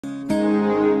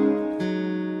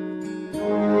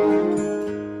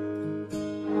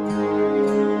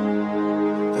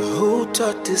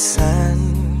like the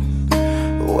sun,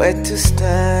 where to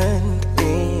stand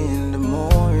in the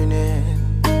morning.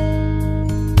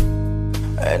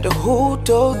 And who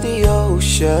told the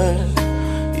ocean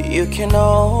you can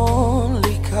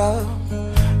only come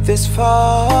this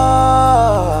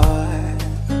far?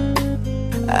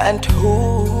 And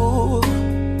who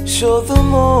showed the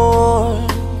moon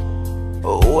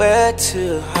where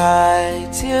to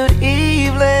hide till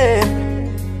evening?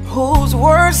 Whose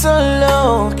words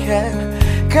alone can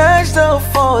catch the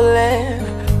falling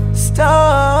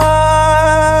stars?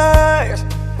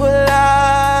 Well,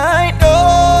 I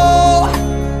know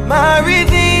my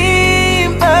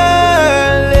Redeemer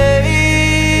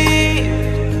lives.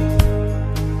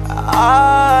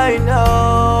 I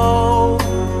know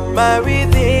my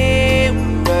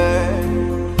Redeemer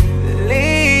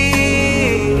lives.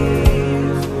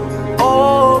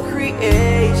 Oh,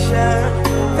 creation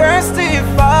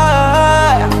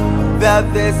testify that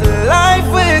there's life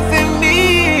within me.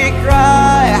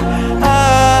 Cry,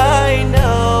 I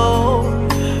know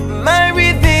my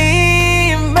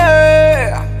Redeemer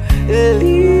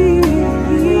lives.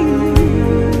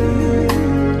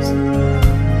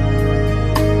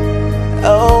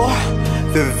 Oh,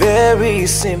 the very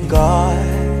same God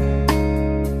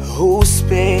who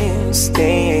spins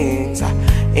things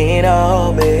in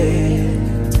our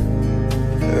midst,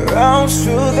 rounds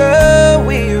through the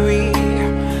weary,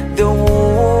 the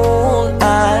worn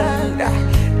and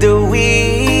the weak,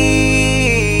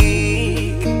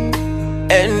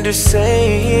 and the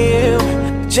same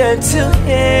gentle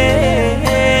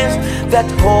hands that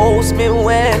holds me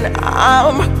when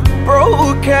I'm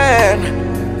broken.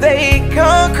 They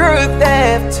conquer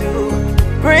death to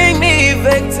bring me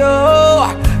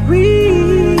victory.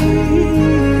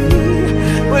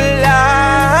 Well,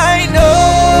 I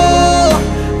know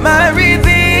my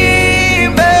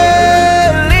Redeemer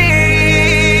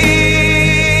lives.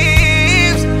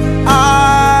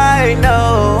 I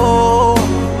know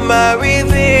my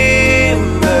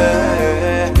Redeemer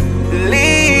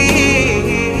lives.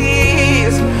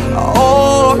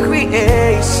 All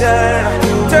creation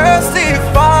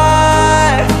testify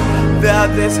that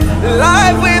there's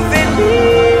life within me.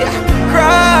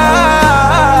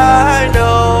 Cry,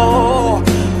 no,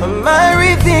 my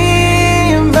Redeemer.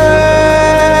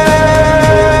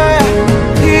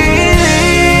 He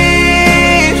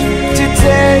lives to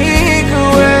take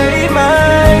away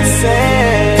my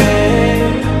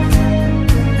sin,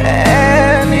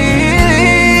 and He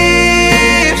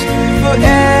lives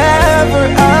forever.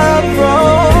 I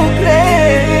proclaim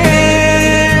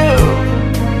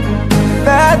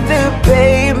that the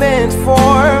payment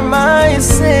for my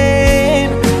sin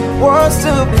was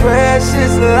the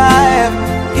precious life